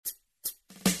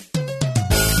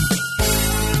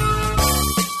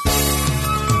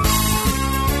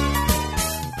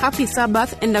Happy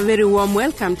Sabbath and a very warm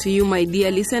welcome to you, my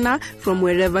dear listener, from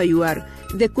wherever you are.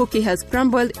 The cookie has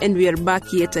crumbled and we are back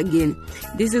yet again.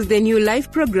 This is the new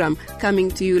live program coming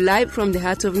to you live from the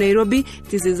heart of Nairobi.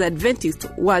 This is Adventist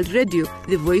World Radio,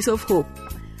 the voice of hope.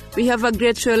 We have a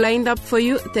great show lined up for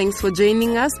you. Thanks for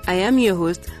joining us. I am your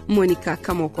host, Monica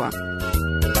Kamokwa.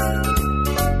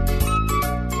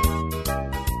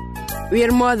 We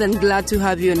are more than glad to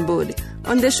have you on board.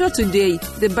 On the show today,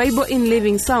 the Bible in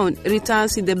Living Sound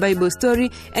returns with the Bible story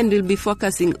and will be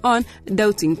focusing on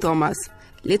Doubting Thomas.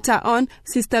 Later on,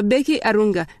 Sister Becky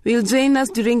Arunga will join us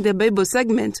during the Bible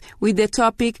segment with the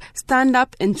topic, Stand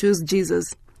Up and Choose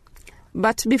Jesus.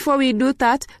 But before we do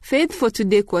that, Faith for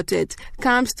Today Quartet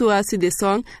comes to us with the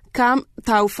song, Come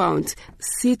Thou Fount.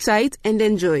 Sit tight and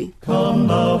enjoy. Come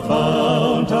thou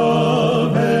fount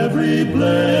of every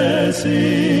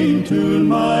blessing, tune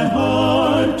my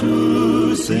heart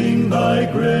to sing thy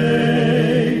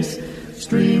grace.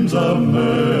 Streams of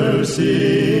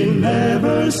mercy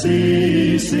never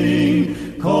ceasing,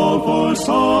 call for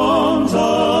songs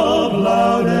of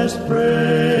loudest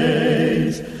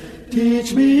praise.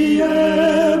 Teach me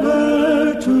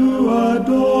ever to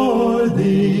adore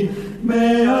thee,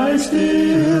 may I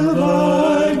still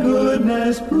thy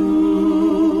goodness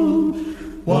prove,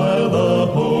 while the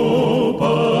hope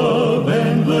of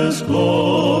endless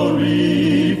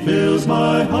glory fills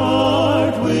my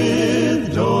heart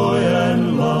with joy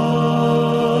and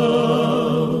love.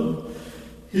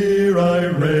 Here I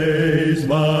raise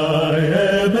my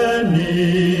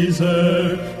Ebenezer,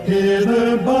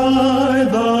 hither by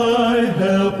thy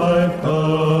help I've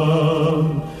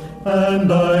come,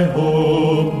 and I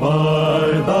hope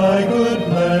by thy good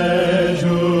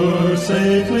pleasure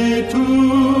safely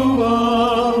to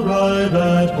arrive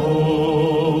at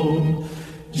home.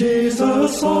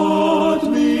 Jesus sought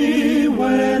me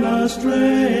when a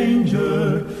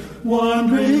stranger,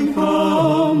 wandering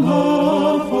from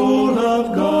the fold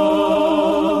of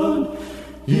God.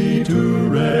 He to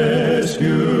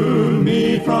rescue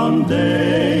me from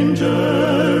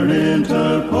danger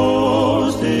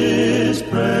interposed his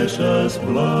precious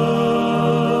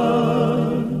blood.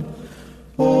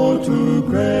 Oh, to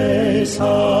grace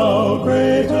how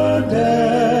great a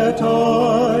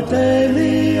debtor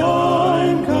daily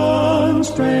I'm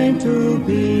constrained to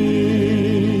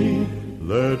be.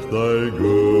 Let thy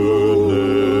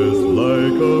goodness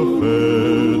like a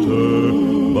fetter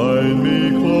bind me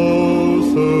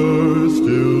closer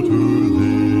still to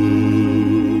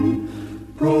thee.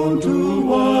 Prone to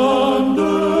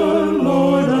wander,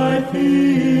 Lord, I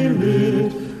feel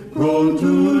it, prone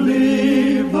to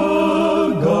leave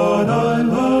the God I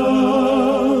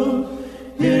love.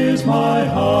 Here's my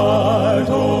heart,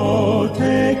 oh,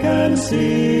 take and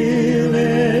seal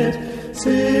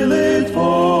it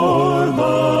for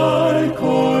thy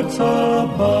courts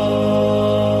above.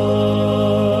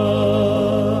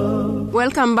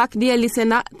 Welcome back, dear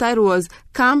listener. That was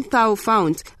Come Thou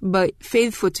Fount by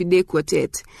Faith for Today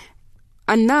Quartet.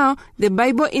 And now, the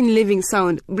Bible in Living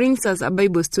Sound brings us a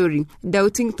Bible story,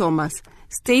 Doubting Thomas.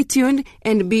 Stay tuned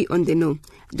and be on the know.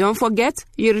 Don't forget,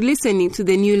 you're listening to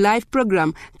the new live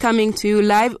program coming to you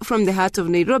live from the heart of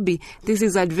Nairobi. This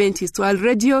is Adventist World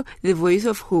Radio, the voice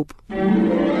of hope.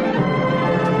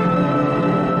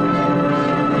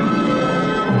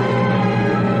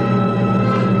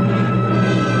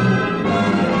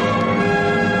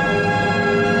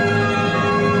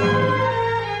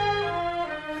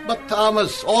 But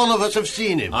Thomas, all of us have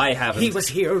seen him. I haven't. He was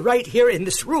here, right here in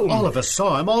this room. All of us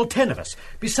saw him, all 10 of us,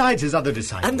 besides his other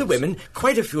disciples. And the women,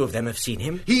 quite a few of them have seen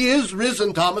him. He is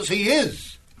risen, Thomas, he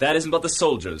is. That isn't what the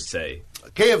soldiers say.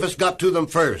 Caiaphas got to them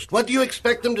first. What do you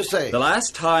expect them to say? The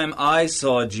last time I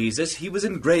saw Jesus, he was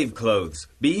in grave clothes,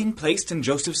 being placed in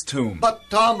Joseph's tomb. But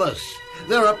Thomas,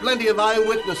 there are plenty of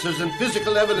eyewitnesses and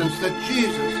physical evidence that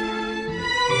Jesus...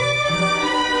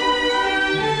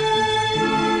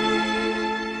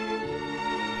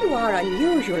 You are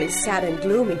unusually sad and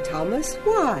gloomy, Thomas.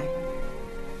 Why?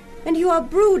 And you are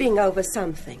brooding over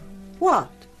something. What?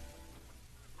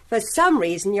 For some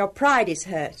reason your pride is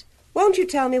hurt. Won't you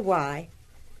tell me why?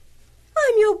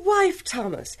 I'm your wife,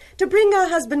 Thomas. To bring her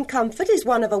husband comfort is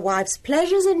one of a wife's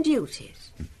pleasures and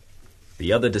duties.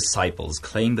 The other disciples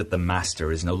claim that the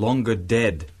Master is no longer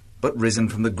dead, but risen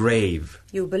from the grave.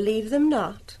 You believe them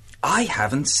not? I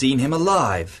haven't seen him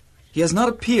alive. He has not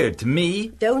appeared to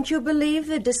me. Don't you believe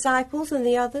the disciples and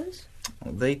the others?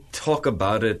 They talk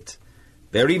about it.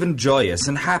 They're even joyous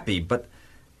and happy, but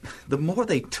the more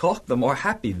they talk, the more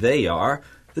happy they are.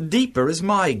 The deeper is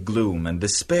my gloom and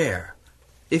despair.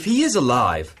 If he is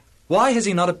alive, why has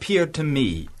he not appeared to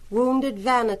me? Wounded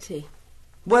vanity.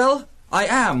 Well, I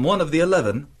am one of the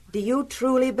 11. Do you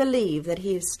truly believe that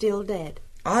he is still dead?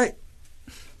 I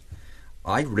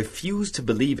refuse to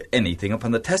believe anything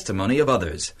upon the testimony of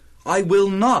others. I will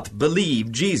not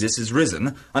believe Jesus is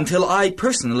risen until I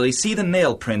personally see the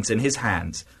nail prints in his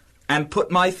hands, and put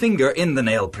my finger in the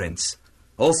nail prints.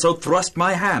 Also thrust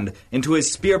my hand into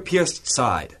his spear-pierced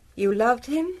side. You loved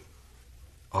him?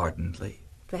 Ardently.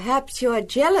 Perhaps you are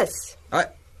jealous.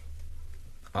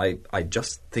 I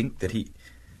just think that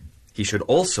he should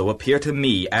also appear to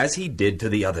me as he did to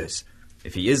the others,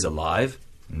 if he is alive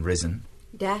and risen.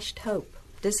 Dashed hope,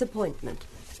 disappointment.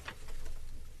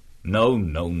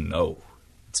 No.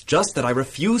 It's just that I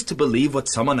refuse to believe what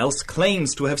someone else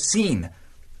claims to have seen.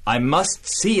 I must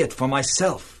see it for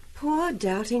myself. Poor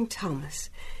doubting Thomas.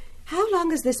 How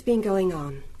long has this been going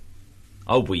on?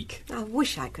 A week. I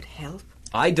wish I could help.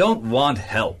 I don't want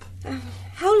help.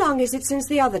 How long is it since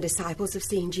the other disciples have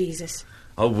seen Jesus?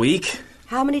 A week?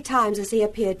 How many times has he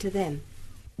appeared to them?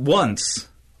 Once.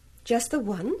 Just the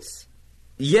once?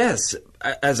 Yes,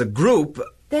 as a group.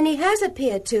 Then he has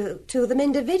appeared to them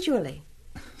individually.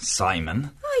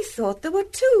 Simon. I thought there were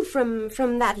two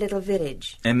from that little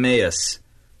village. Emmaus.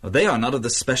 They are not of the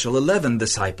special 11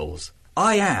 disciples.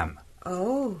 I am.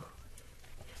 Oh.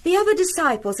 The other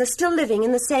disciples are still living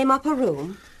in the same upper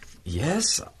room?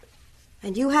 Yes.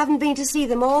 And you haven't been to see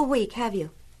them all week, have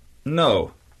you?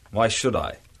 No. Why should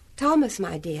I? Thomas,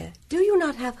 my dear, do you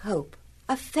not have hope,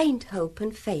 a faint hope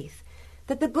and faith,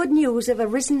 that the good news of a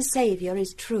risen Saviour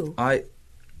is true? I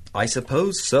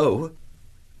suppose so.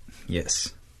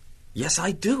 Yes. Yes,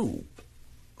 I do.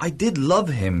 I did love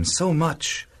him so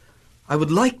much. I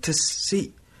would like to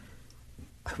see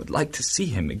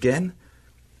him again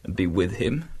and be with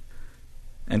him.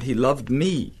 And he loved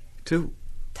me, too.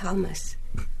 Thomas,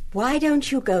 why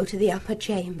don't you go to the upper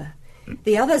chamber?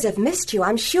 The others have missed you,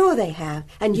 I'm sure they have,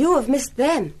 and you have missed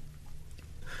them.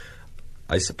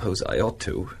 I suppose I ought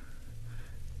to.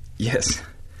 Yes,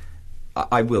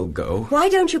 I will go. Why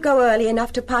don't you go early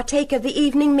enough to partake of the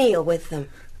evening meal with them?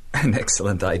 An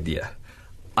excellent idea.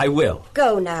 I will.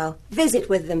 Go now. Visit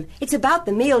with them. It's about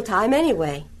the mealtime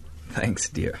anyway. Thanks,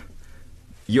 dear.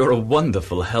 You're a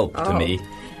wonderful help to me.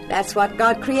 That's what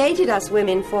God created us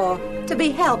women for, to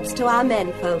be helps to our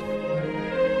menfolk.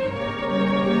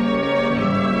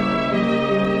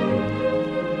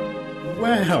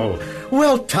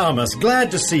 Well, Thomas, glad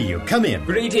to see you. Come in.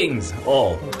 Greetings,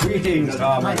 all. Greetings,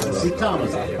 Thomas. Nice to see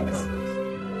Thomas.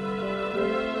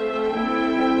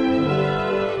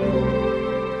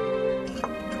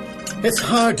 It's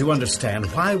hard to understand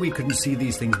why we couldn't see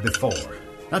these things before.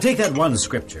 Now take that one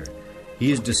scripture.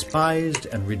 He is despised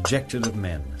and rejected of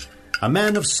men, a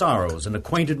man of sorrows and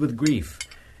acquainted with grief.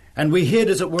 And we hid,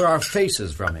 as it were, our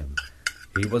faces from him.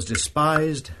 He was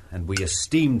despised, and we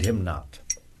esteemed him not.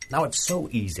 Now, it's so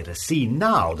easy to see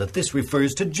now that this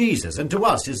refers to Jesus and to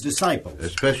us, his disciples.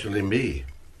 Especially me.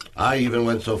 I even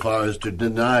went so far as to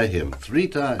deny him 3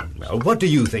 times. Well, what do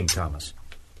you think, Thomas?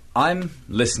 I'm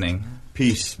listening.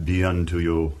 Peace be unto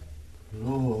you.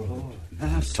 Lord,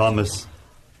 Thomas,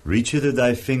 reach hither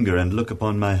thy finger and look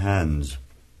upon my hands,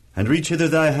 and reach hither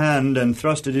thy hand and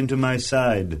thrust it into my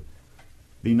side.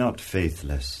 Be not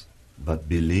faithless, but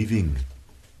believing.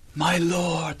 My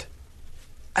Lord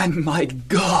and my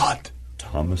God.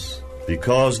 Thomas,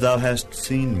 because thou hast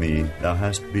seen me, thou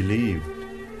hast believed.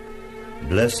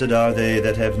 Blessed are they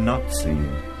that have not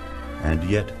seen, and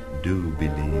yet do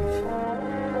believe.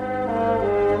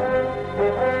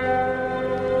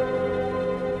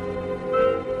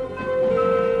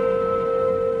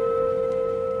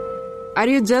 Are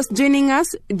you just joining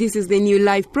us? This is the new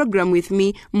live program with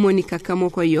me, Monica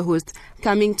Kamoko, your host,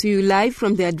 coming to you live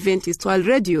from the Adventist World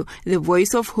Radio, the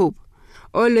voice of hope.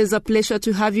 Always a pleasure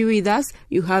to have you with us.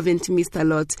 You haven't missed a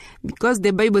lot, because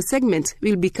the Bible segment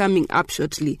will be coming up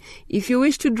shortly. If you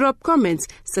wish to drop comments,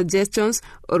 suggestions,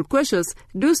 or questions,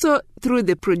 do so through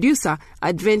the producer,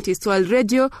 Adventist World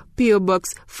Radio, PO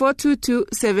Box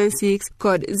 42276,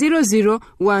 code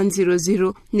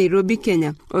 00100, Nairobi,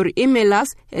 Kenya, or email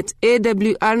us at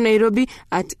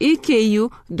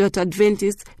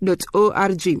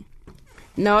awrnairobi@eku.adventist.org.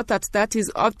 Now that is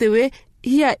off the way,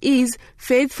 here is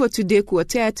Faith for Today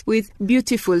Quartet with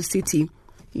Beautiful City.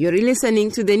 You're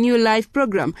listening to the new live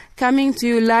program, coming to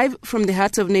you live from the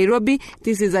heart of Nairobi.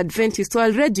 This is Adventist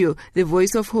World Radio, the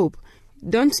voice of hope.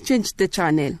 Don't change the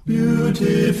channel.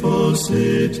 Beautiful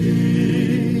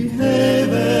city,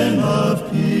 haven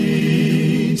of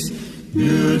peace,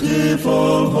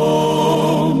 beautiful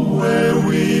home where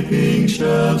weeping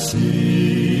shall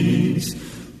cease.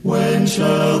 When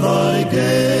shall thy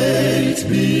gates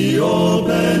be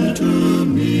opened to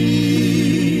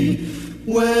me?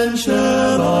 When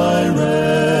shall I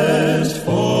rest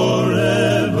for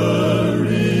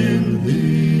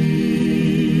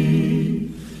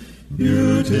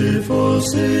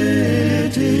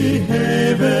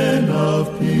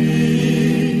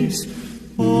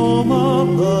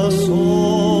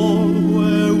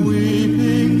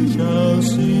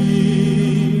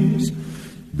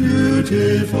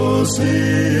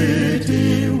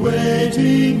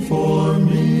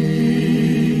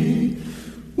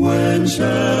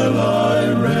shall I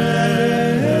rest?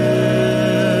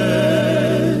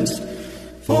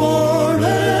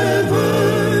 Forever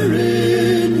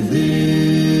in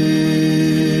thee.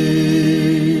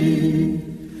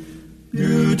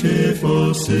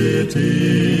 Beautiful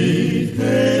city,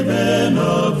 haven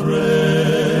of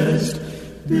rest,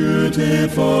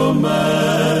 beautiful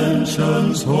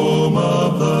mansions, home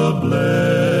of the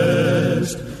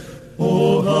blessed.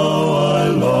 Oh, how I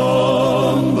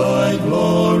long thy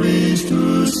glories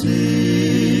to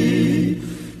see.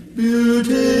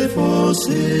 Beautiful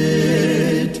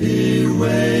city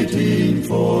waiting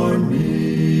for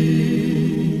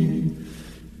me.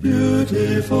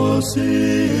 Beautiful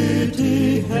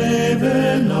city,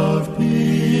 haven of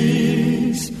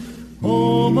peace,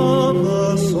 home of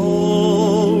the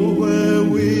soul where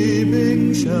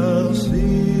weeping shall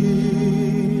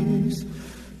cease.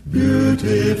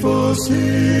 Beautiful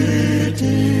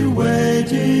city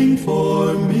waiting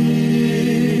for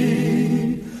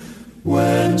me.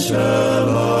 When shall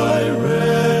I rest?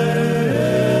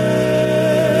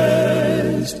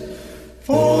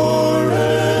 Forever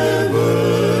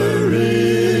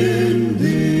in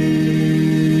thee.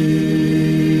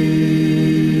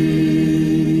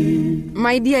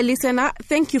 My dear listener,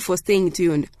 thank you for staying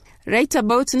tuned. Right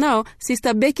about now,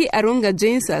 Sister Becky Arunga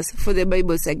joins us for the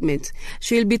Bible segment.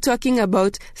 She'll be talking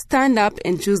about Stand Up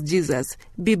and Choose Jesus.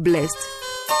 Be blessed.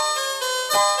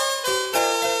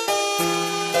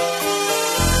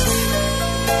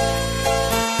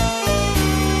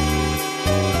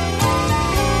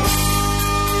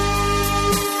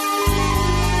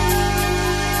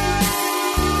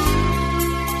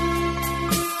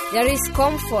 There is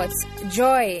comfort,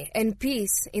 joy, and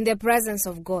peace in the presence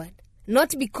of God.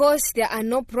 Not because there are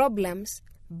no problems,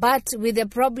 but with the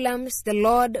problems, the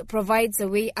Lord provides a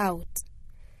way out.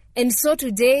 And so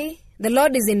today, the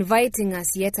Lord is inviting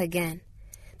us yet again,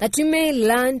 that we may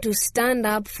learn to stand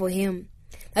up for Him,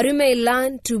 that we may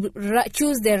learn to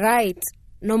choose the right,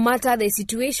 no matter the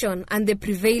situation and the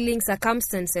prevailing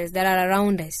circumstances that are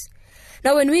around us.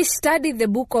 Now, when we study the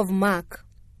book of Mark,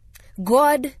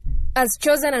 God has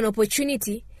chosen an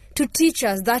opportunity to teach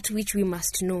us that which we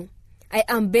must know. I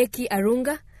am Becky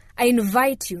Arunga. I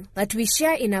invite you that we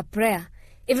share in a prayer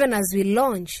even as we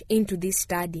launch into this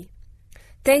study.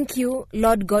 Thank you,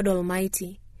 Lord God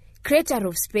Almighty, creator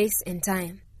of space and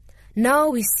time. Now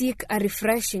we seek a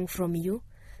refreshing from you,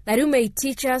 that you may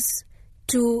teach us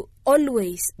to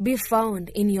always be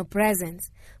found in your presence,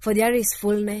 for there is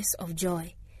fullness of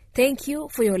joy. Thank you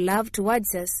for your love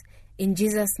towards us. In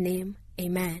Jesus' name,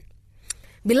 amen.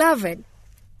 Beloved,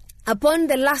 upon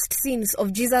the last scenes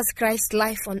of Jesus Christ's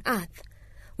life on earth,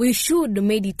 we should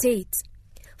meditate,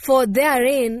 for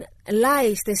therein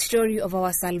lies the story of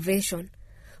our salvation.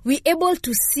 We're able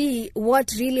to see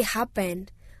what really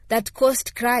happened that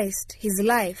cost Christ his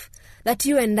life, that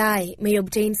you and I may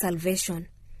obtain salvation.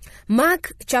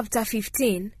 Mark chapter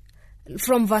 15,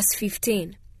 from verse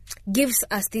 15, gives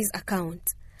us this account.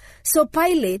 So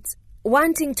Pilate,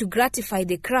 wanting to gratify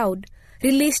the crowd,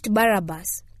 released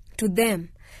Barabbas to them,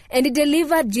 and he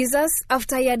delivered Jesus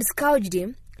after he had scourged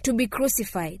him to be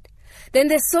crucified. Then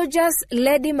the soldiers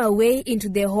led him away into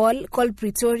the hall called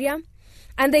Praetorium,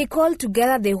 and they called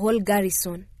together the whole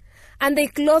garrison. And they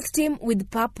clothed him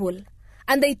with purple,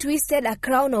 and they twisted a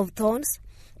crown of thorns,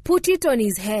 put it on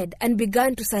his head, and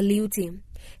began to salute him.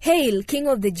 Hail, King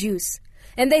of the Jews!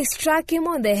 And they struck him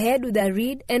on the head with a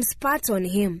reed and spat on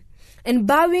him. And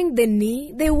bowing the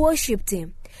knee, they worshipped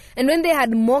him. And when they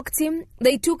had mocked him,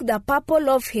 they took the purple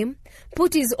off him,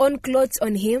 put his own clothes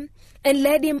on him, and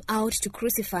led him out to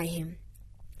crucify him.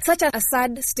 Such a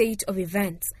sad state of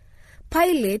events.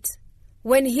 Pilate,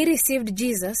 when he received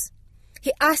Jesus,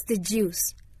 he asked the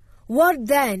Jews, "What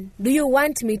then do you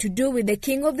want me to do with the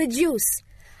King of the Jews?"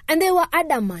 And they were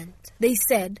adamant. They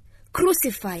said,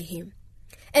 "Crucify him."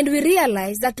 And we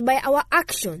realize that by our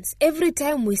actions, every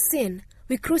time we sin,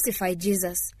 we crucify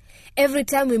Jesus. Every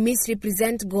time we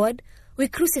misrepresent God, we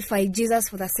crucify Jesus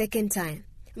for the second time.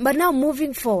 But now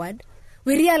moving forward,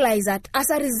 we realize that as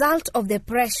a result of the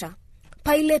pressure,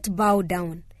 Pilate bowed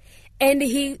down, and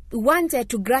he wanted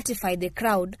to gratify the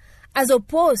crowd as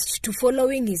opposed to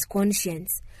following his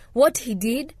conscience. What he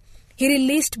did, he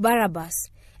released Barabbas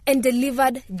and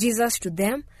delivered Jesus to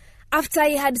them after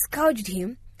he had scourged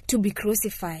him to be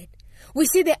crucified. We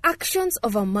see the actions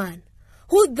of a man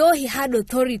who, though he had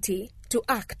authority to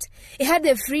act, he had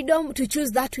the freedom to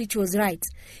choose that which was right.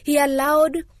 He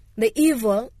allowed the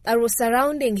evil that was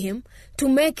surrounding him to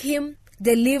make him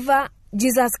deliver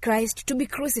Jesus Christ to be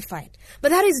crucified.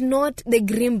 But that is not the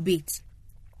grim bit.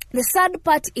 The sad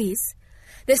part is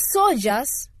the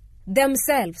soldiers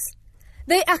themselves,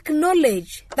 They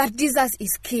acknowledge that Jesus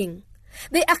is king.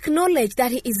 They acknowledge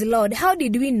that he is Lord. How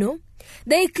did we know?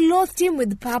 They clothed him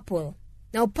with purple.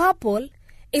 Now, purple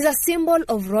is a symbol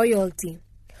of royalty.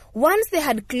 Once they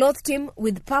had clothed him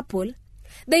with purple,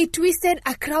 they twisted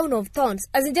a crown of thorns,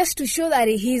 as in just to show that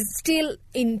he is still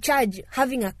in charge,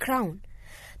 having a crown.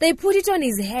 They put it on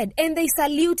his head and they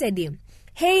saluted him.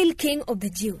 Hail, King of the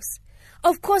Jews.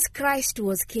 Of course, Christ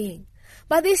was king.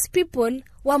 But these people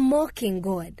were mocking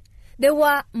God. They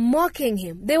were mocking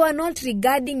him. They were not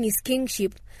regarding his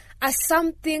kingship as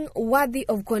something worthy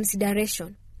of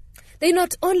consideration. They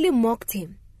not only mocked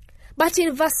him, but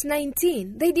in verse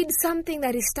 19, they did something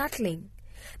that is startling.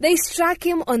 They struck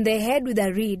him on the head with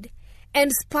a reed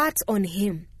and spat on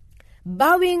him.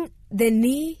 Bowing the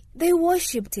knee, they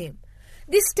worshipped him.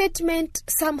 This statement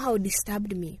somehow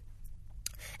disturbed me.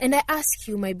 And I ask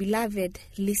you, my beloved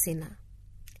listener,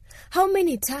 how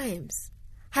many times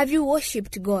have you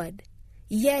worshipped God,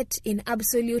 yet in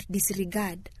absolute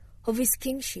disregard of his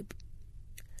kingship?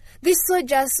 These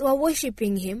soldiers were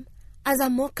worshipping him as a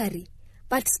mockery,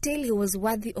 but still he was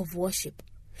worthy of worship.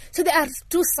 So there are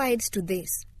two sides to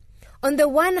this. On the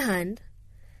one hand,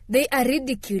 they are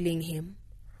ridiculing him.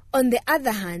 On the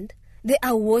other hand, they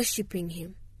are worshipping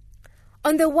him.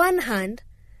 On the one hand,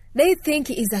 they think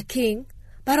he is a king,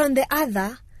 but on the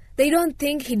other, they don't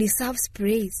think he deserves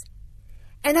praise.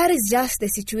 And that is just the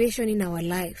situation in our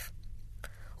life.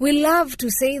 We love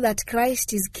to say that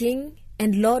Christ is King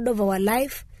and Lord of our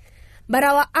life, but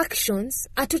our actions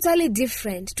are totally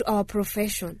different to our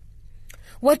profession.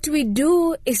 What we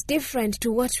do is different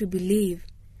to what we believe.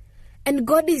 And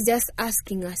God is just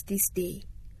asking us this day,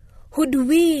 would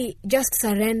we just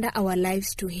surrender our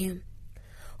lives to him?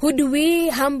 Would we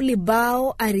humbly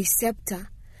bow a receptor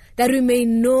that we may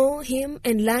know him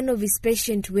and learn of his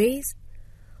patient ways?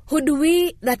 Would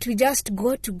we that we just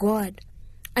go to God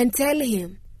and tell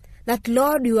him that,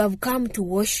 Lord, you have come to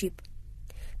worship?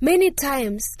 Many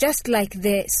times, just like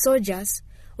the soldiers,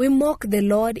 we mock the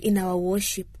Lord in our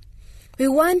worship. We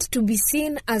want to be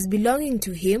seen as belonging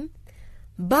to him,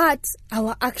 but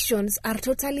our actions are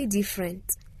totally different.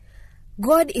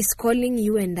 God is calling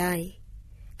you and I,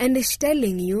 and is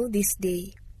telling you this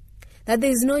day that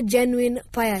there is no genuine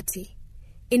piety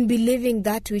in believing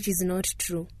that which is not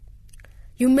true.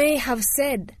 You may have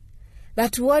said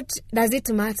that what does it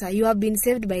matter? You have been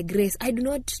saved by grace. I do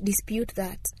not dispute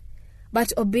that.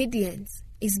 But obedience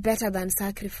is better than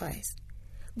sacrifice.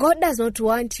 God does not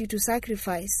want you to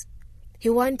sacrifice. He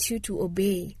wants you to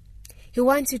obey. He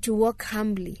wants you to walk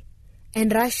humbly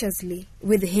and righteously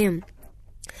with him.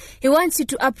 He wants you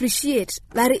to appreciate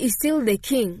that he is still the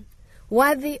king,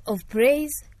 worthy of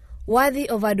praise, worthy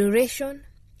of adoration,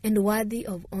 and worthy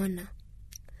of honor.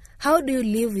 How do you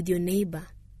live with your neighbor?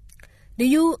 Do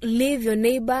you leave your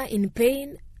neighbor in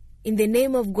pain in the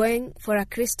name of going for a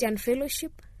Christian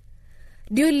fellowship?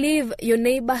 Do you leave your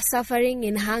neighbor suffering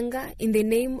in hunger in the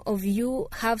name of you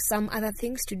have some other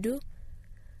things to do?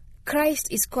 Christ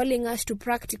is calling us to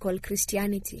practical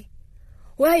Christianity,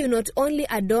 where you not only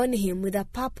adorn him with a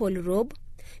purple robe,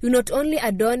 you not only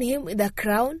adorn him with a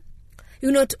crown,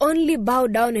 you not only bow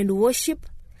down and worship,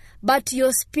 but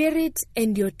your spirit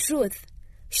and your truth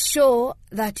show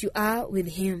that you are with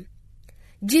him.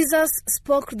 Jesus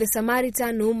spoke to the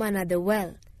Samaritan woman at the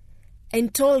well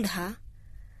and told her,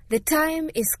 the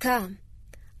time is come,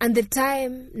 and the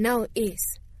time now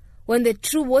is, when the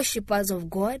true worshippers of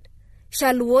God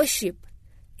shall worship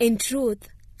in truth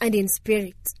and in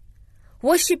spirit.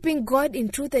 Worshipping God in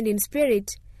truth and in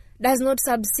spirit does not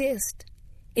subsist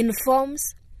in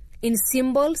forms, in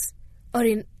symbols, or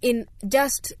in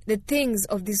just the things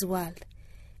of this world.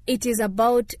 It is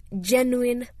about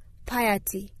genuine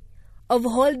piety, of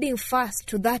holding fast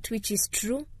to that which is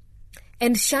true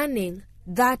and shunning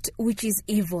that which is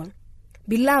evil.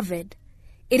 Beloved,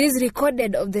 it is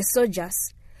recorded of the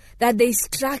soldiers that they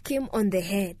struck him on the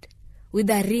head with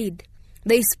a reed.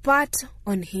 They spat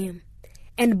on him,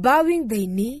 and bowing their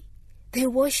knee, they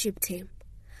worshipped him.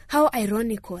 How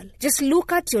ironical. Just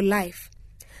look at your life.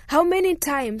 How many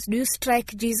times do you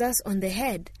strike Jesus on the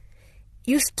head?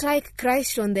 You strike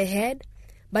Christ on the head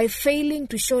by failing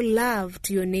to show love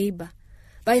to your neighbor,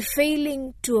 by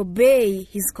failing to obey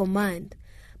his command,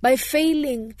 by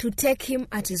failing to take him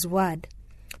at his word.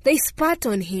 They spat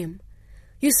on him.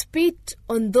 You spit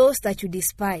on those that you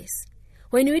despise.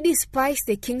 When we despise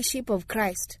the kingship of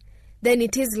Christ, then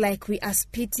it is like we are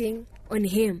spitting on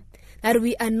him, that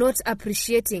we are not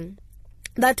appreciating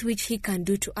that which he can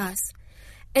do to us.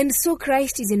 And so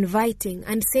Christ is inviting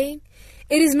and saying,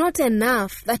 it is not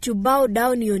enough that you bow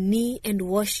down your knee and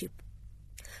worship.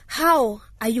 How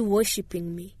are you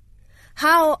worshiping me?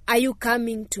 How are you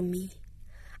coming to me?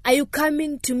 Are you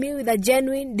coming to me with a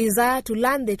genuine desire to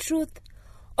learn the truth?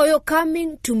 Or you're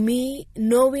coming to me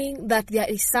knowing that there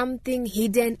is something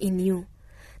hidden in you?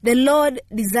 The Lord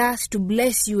desires to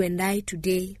bless you and I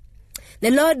today.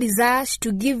 The Lord desires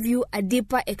to give you a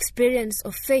deeper experience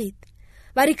of faith.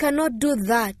 But He cannot do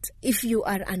that if you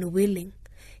are unwilling.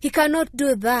 He cannot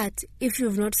do that if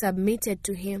you've not submitted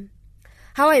to Him.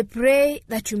 How I pray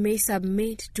that you may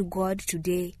submit to God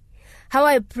today. How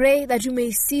I pray that you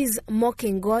may cease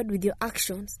mocking God with your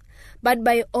actions. But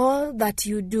by all that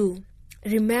you do,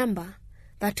 remember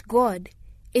that God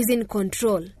is in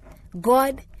control.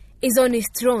 God is on His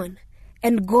throne.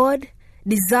 And God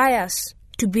desires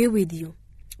to be with you.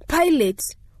 Pilate,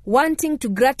 wanting to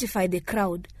gratify the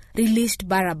crowd, released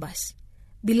Barabbas.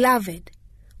 Beloved,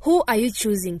 who are you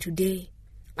choosing today?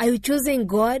 Are you choosing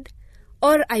God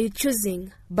or are you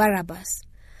choosing Barabbas?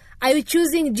 Are you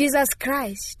choosing Jesus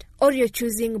Christ or you're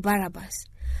choosing Barabbas?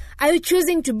 Are you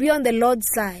choosing to be on the Lord's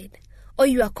side or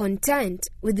you are content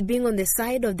with being on the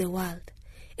side of the world?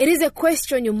 It is a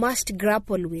question you must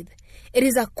grapple with. It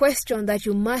is a question that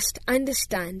you must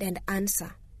understand and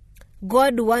answer.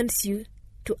 God wants you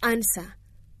to answer.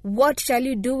 What shall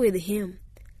you do with Him?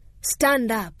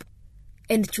 Stand up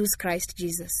and choose Christ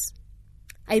Jesus.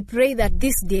 I pray that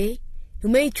this day you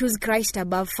may choose Christ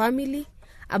above family,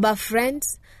 above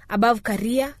friends, above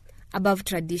career, above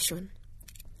tradition.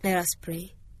 Let us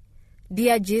pray.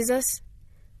 Dear Jesus,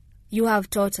 you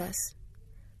have taught us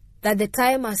that the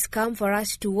time has come for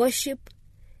us to worship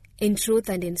in truth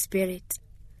and in spirit.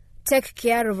 Take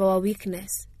care of our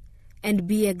weakness and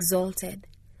be exalted,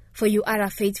 for you are a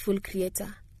faithful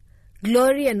Creator.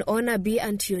 Glory and honor be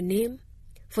unto your name,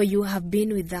 for you have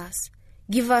been with us.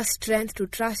 Give us strength to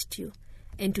trust you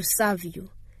and to serve you.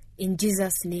 In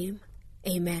Jesus' name,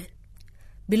 amen.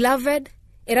 Beloved,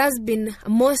 it has been a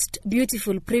most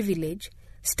beautiful privilege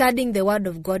studying the Word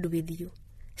of God with you.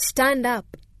 Stand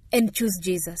up and choose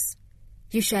Jesus.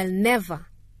 You shall never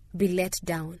be let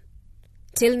down.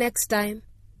 Till next time,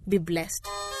 be blessed.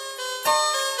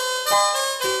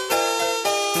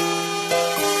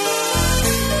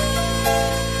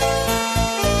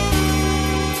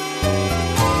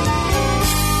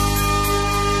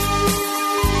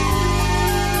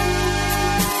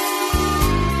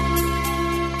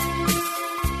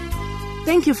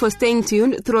 Thank you for staying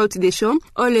tuned throughout the show.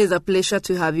 Always a pleasure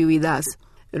to have you with us.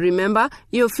 Remember,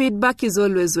 your feedback is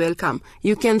always welcome.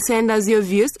 You can send us your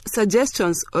views,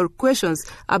 suggestions, or questions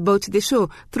about the show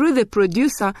through the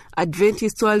producer,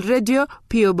 Adventist World Radio,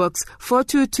 PO Box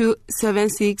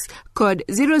 42276, code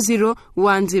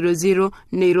 00100,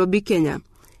 Nairobi, Kenya.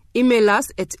 Email us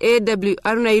at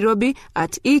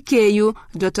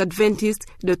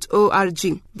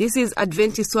awrnairobi@eku.adventist.org. This is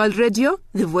Adventist World Radio,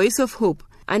 the voice of hope.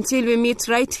 Until we meet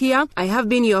right here, I have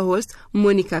been your host,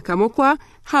 Monica Kamokwa.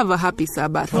 Have a happy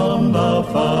Sabbath. From the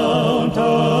fount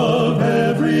of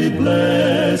every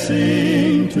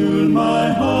blessing, tune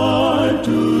my heart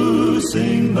to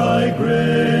sing thy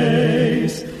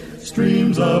grace.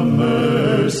 Streams of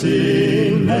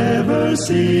mercy never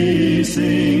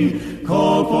ceasing,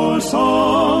 call for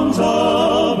songs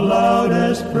of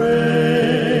loudest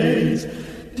praise.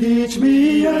 Teach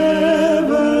me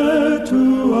ever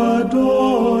to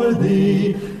adore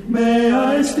thee, may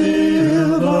I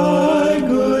still thy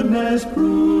goodness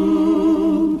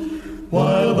prove,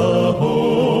 while the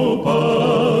hope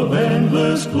of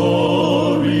endless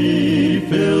glory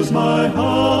fills my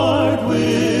heart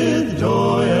with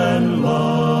joy and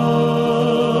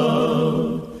love.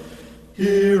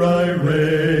 Here I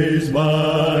raise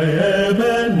my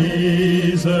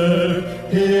Ebenezer,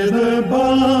 hither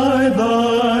by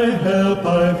thy help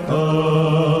I've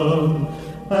come,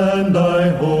 and I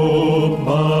hope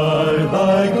by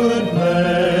thy good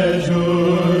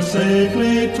pleasure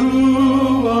safely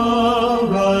to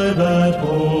arrive at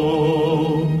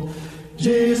home.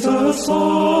 Jesus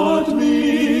sought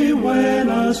me when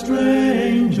a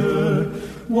stranger,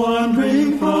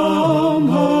 wandering from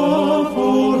the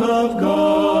fold of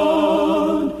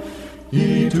God.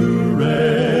 He to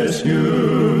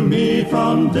rescue me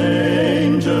from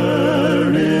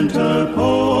danger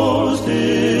interposed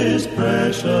his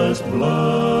precious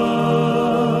blood.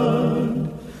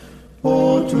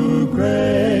 Oh, to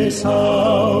grace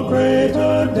how great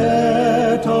a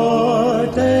debtor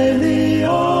daily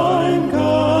I'm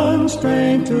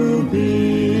constrained to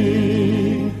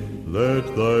be. Let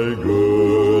thy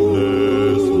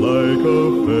goodness like a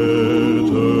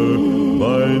fetter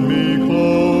bind me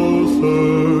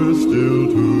closer still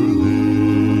to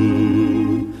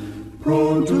thee.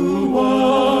 Prone to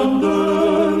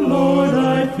wander, Lord,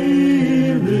 I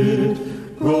feel it,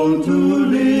 prone to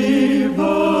leave the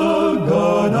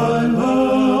God I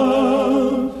love.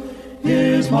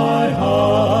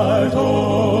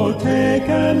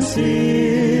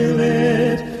 seal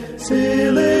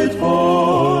it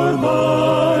for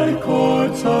thy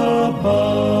courts above.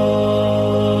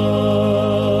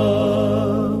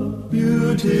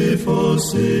 Beautiful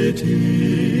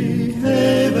city,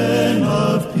 haven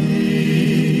of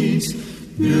peace,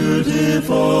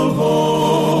 beautiful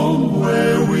home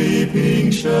where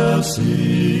weeping shall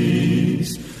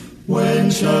cease. When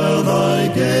shall thy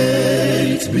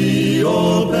gates be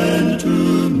opened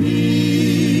to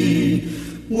me?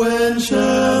 When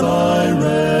shall I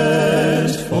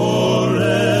rest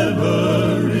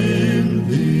forever in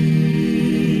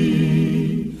thee?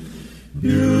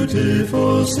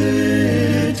 Beautiful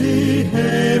city,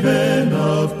 haven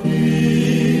of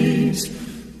peace,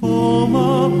 home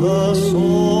of the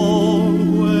soul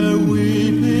where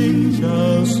weeping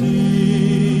shall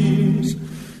cease.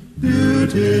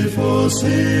 Beautiful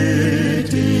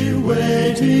city,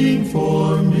 waiting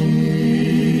for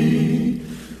me.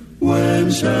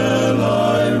 When shall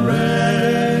I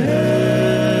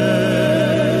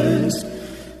rest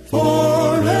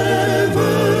forever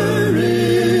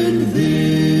in thee?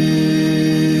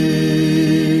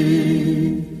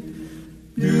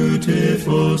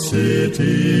 Beautiful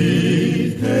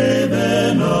city,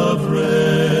 haven of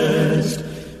rest,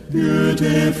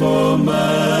 beautiful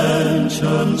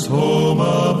mansions, home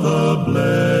of the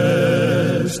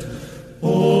blessed.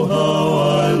 Oh, how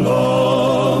I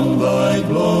long thy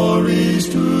glories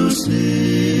to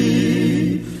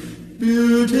see.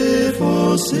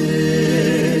 Beautiful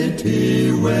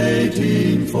city,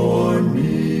 waiting for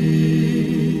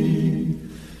me.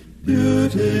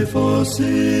 Beautiful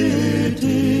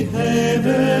city,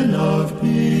 haven of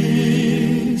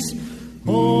peace,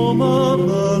 home of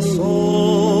the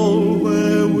soul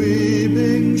where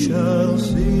weeping shall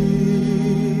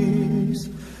cease.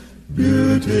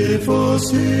 Beautiful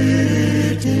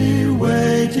city,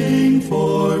 waiting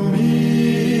for me.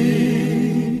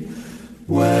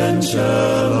 When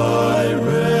shall I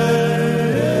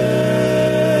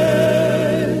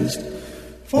rest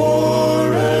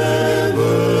forever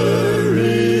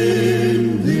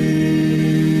in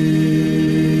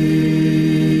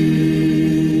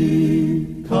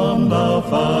thee? Come, thou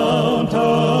fount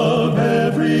of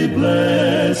every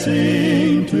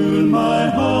blessing, tune my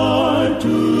heart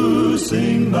to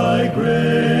sing thy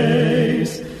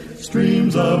grace.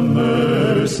 Streams of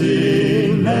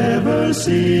mercy never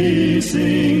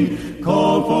ceasing,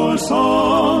 call for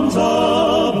songs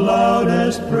of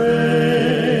loudest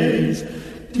praise.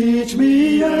 Teach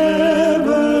me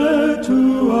ever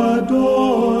to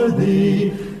adore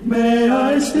thee, may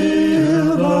I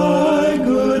still thy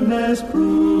goodness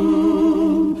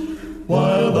prove,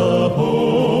 while the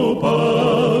hope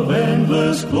of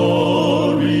endless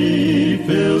glory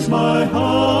fills my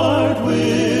heart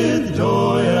with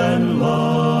joy and love.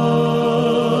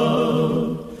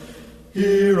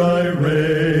 Here I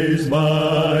raise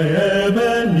my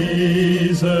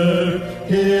Ebenezer,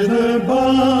 hither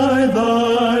by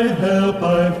thy help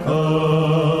I've come.